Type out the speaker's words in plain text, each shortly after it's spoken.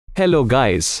Hello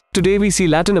guys. Today we see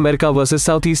Latin America versus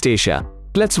Southeast Asia.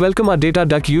 Let's welcome our Data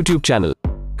Duck YouTube channel.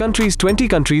 Countries 20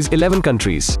 countries 11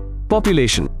 countries.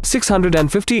 Population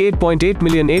 658.8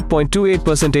 million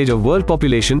 8.28% of world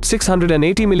population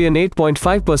 680 million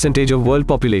 8.5% of world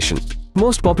population.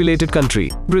 Most populated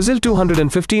country Brazil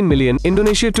 215 million,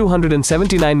 Indonesia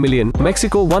 279 million,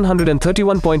 Mexico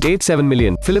 131.87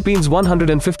 million, Philippines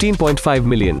 115.5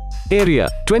 million. Area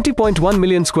 20.1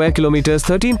 million square kilometers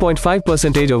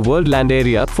 13.5% of world land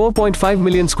area, 4.5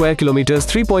 million square kilometers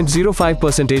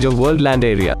 3.05% of world land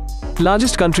area.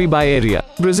 Largest country by area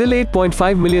Brazil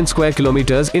 8.5 million square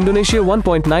kilometers, Indonesia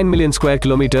 1.9 million square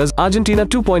kilometers, Argentina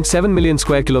 2.7 million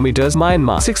square kilometers,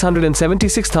 Myanmar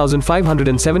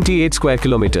 676,578 square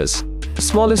kilometers.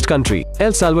 Smallest country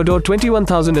El Salvador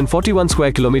 21,041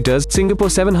 square kilometers, Singapore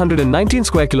 719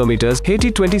 square kilometers, Haiti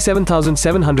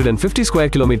 27,750 square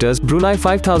kilometers, Brunei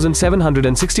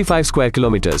 5,765 square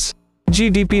kilometers.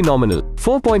 GDP nominal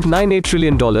 $4.98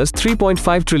 trillion,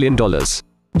 $3.5 trillion.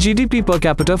 GDP per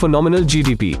capita for nominal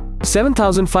GDP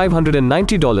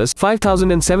 $7,590,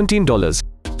 $5,017.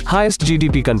 Highest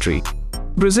GDP country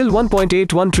Brazil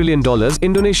 $1.81 trillion,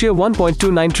 Indonesia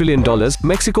 $1.29 trillion,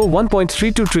 Mexico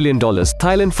 $1.32 trillion,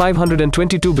 Thailand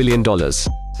 $522 billion.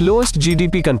 Lowest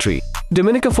GDP country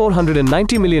Dominica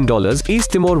 $490 million,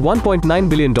 East Timor $1.9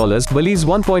 billion, Belize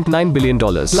 $1.9 billion,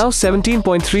 Laos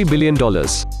 $17.3 billion.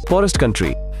 Poorest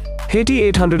country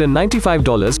Haiti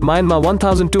 $895, Myanmar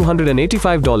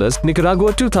 $1,285,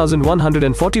 Nicaragua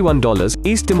 $2,141,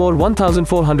 East Timor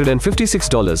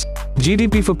 $1,456.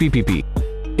 GDP for PPP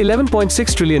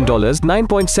 $11.6 trillion,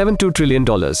 $9.72 trillion.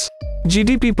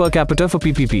 GDP per capita for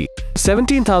PPP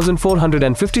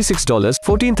 $17,456,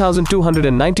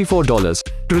 $14,294.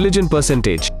 Religion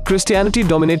percentage Christianity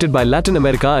dominated by Latin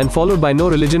America and followed by no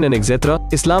religion and etc.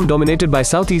 Islam dominated by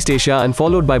Southeast Asia and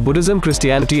followed by Buddhism,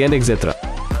 Christianity and etc.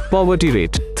 Poverty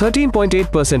rate 13.8%,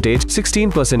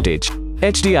 16%.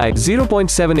 HDI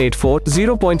 0.784,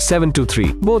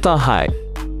 0.723. Both are high.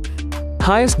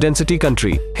 Highest density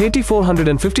country Haiti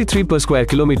 453 per square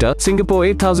kilometer, Singapore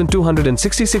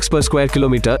 8,266 per square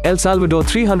kilometer, El Salvador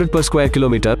 300 per square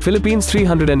kilometer, Philippines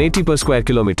 380 per square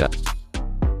kilometer.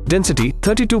 Density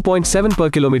 32.7 per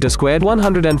kilometer squared,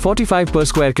 145 per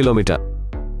square kilometer.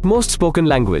 Most spoken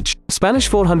language Spanish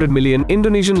 400 million,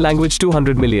 Indonesian language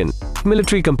 200 million.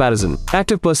 Military comparison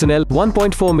active personnel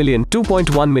 1.4 million,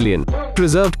 2.1 million.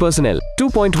 Reserved personnel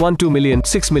 2.12 million,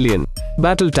 6 million.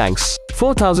 Battle tanks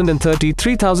 4,030,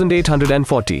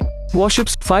 3,840.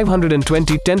 Warships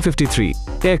 520, 1053.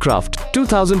 Aircraft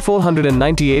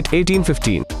 2,498,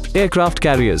 1815. Aircraft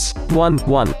carriers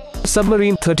 1.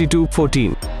 Submarine 32,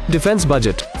 14. Defense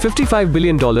budget $55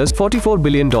 billion, $44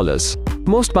 billion.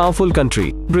 Most powerful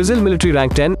country Brazil military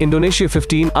rank 10, Indonesia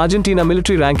 15, Argentina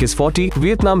military rank is 40,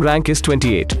 Vietnam rank is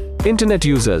 28. Internet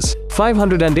users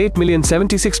 508 million,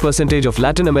 76% of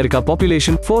Latin America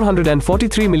population,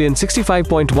 443 million,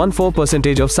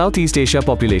 65.14% of Southeast Asia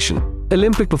population.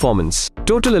 Olympic performance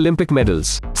total Olympic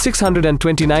medals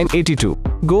 629, 82.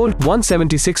 Gold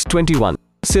 176, 21.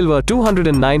 Silver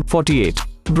 209, 48.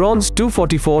 Bronze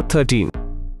 244, 13.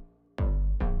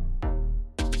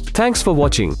 Thanks for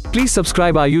watching. Please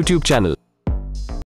subscribe our YouTube channel.